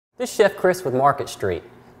This is Chef Chris with Market Street.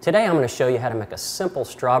 Today I'm going to show you how to make a simple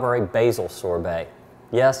strawberry basil sorbet.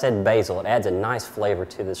 Yes, I said basil. It adds a nice flavor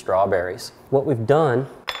to the strawberries. What we've done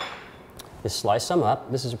is slice them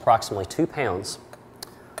up. This is approximately 2 pounds.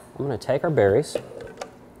 I'm going to take our berries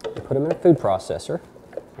and put them in a food processor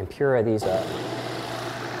and puree these up.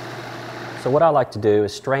 So what I like to do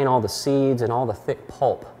is strain all the seeds and all the thick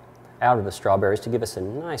pulp out of the strawberries to give us a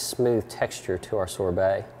nice smooth texture to our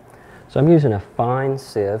sorbet. So I'm using a fine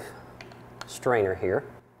sieve strainer here.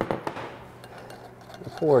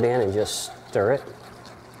 Pour it in and just stir it.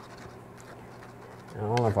 And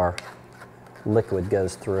all of our liquid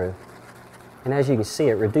goes through. And as you can see,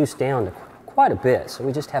 it reduced down to quite a bit. So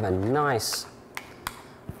we just have a nice,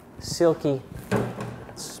 silky,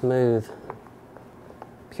 smooth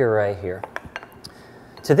puree here.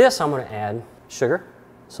 To this, I'm going to add sugar,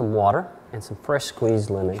 some water, and some fresh squeezed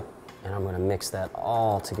lemon. And I'm going to mix that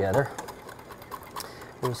all together.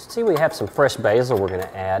 You see we have some fresh basil we're going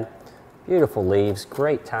to add. Beautiful leaves,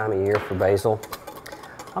 great time of year for basil.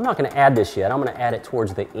 I'm not going to add this yet. I'm going to add it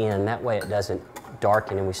towards the end. That way it doesn't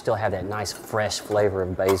darken and we still have that nice fresh flavor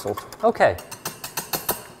of basil. Okay,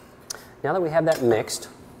 now that we have that mixed,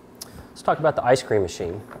 let's talk about the ice cream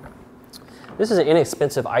machine. This is an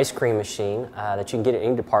inexpensive ice cream machine that you can get at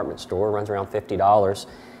any department store. It runs around $50.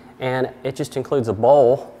 And it just includes a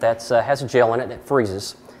bowl that has a gel in it that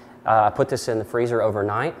freezes. I put this in the freezer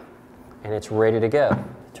overnight and it's ready to go.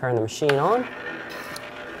 Turn the machine on.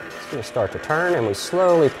 It's going to start to turn and we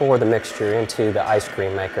slowly pour the mixture into the ice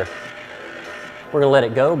cream maker. We're going to let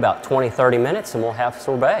it go about 20-30 minutes and we'll have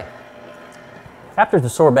sorbet. After the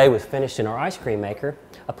sorbet was finished in our ice cream maker,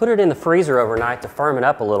 I put it in the freezer overnight to firm it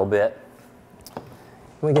up a little bit. And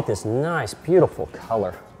we get this nice, beautiful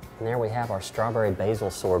color. And there we have our strawberry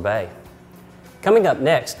basil sorbet. Coming up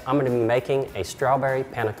next, I'm going to be making a strawberry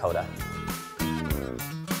panna cotta.